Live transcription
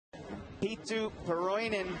Peetu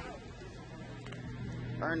Piiroinen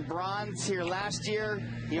earned bronze here last year.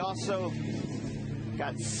 He also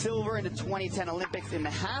got silver in the 2010 Olympics in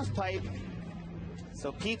the half pipe.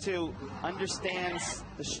 So Peetu understands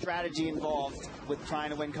the strategy involved with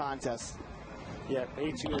trying to win contests. Yeah,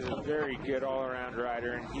 Peetu is a very good all-around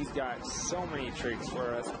rider, and he's got so many tricks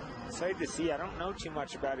for us. Excited to see. I don't know too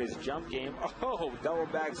much about his jump game. Oh, double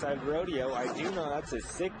backside rodeo. I do know that's a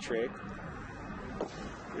sick trick.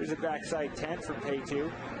 Here's a backside 10 from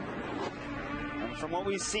Peetu. And from what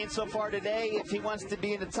we've seen so far today, if he wants to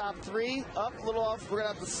be in the top 3, up a little off, we're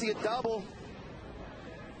going to have to see a double.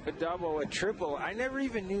 A double, a triple. I never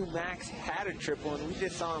even knew Max had a triple, and we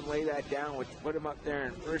just saw him lay that down, put him up there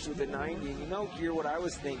in first with a 90. And you know, Gear, what I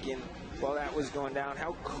was thinking while that was going down,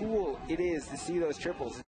 how cool it is to see those triples.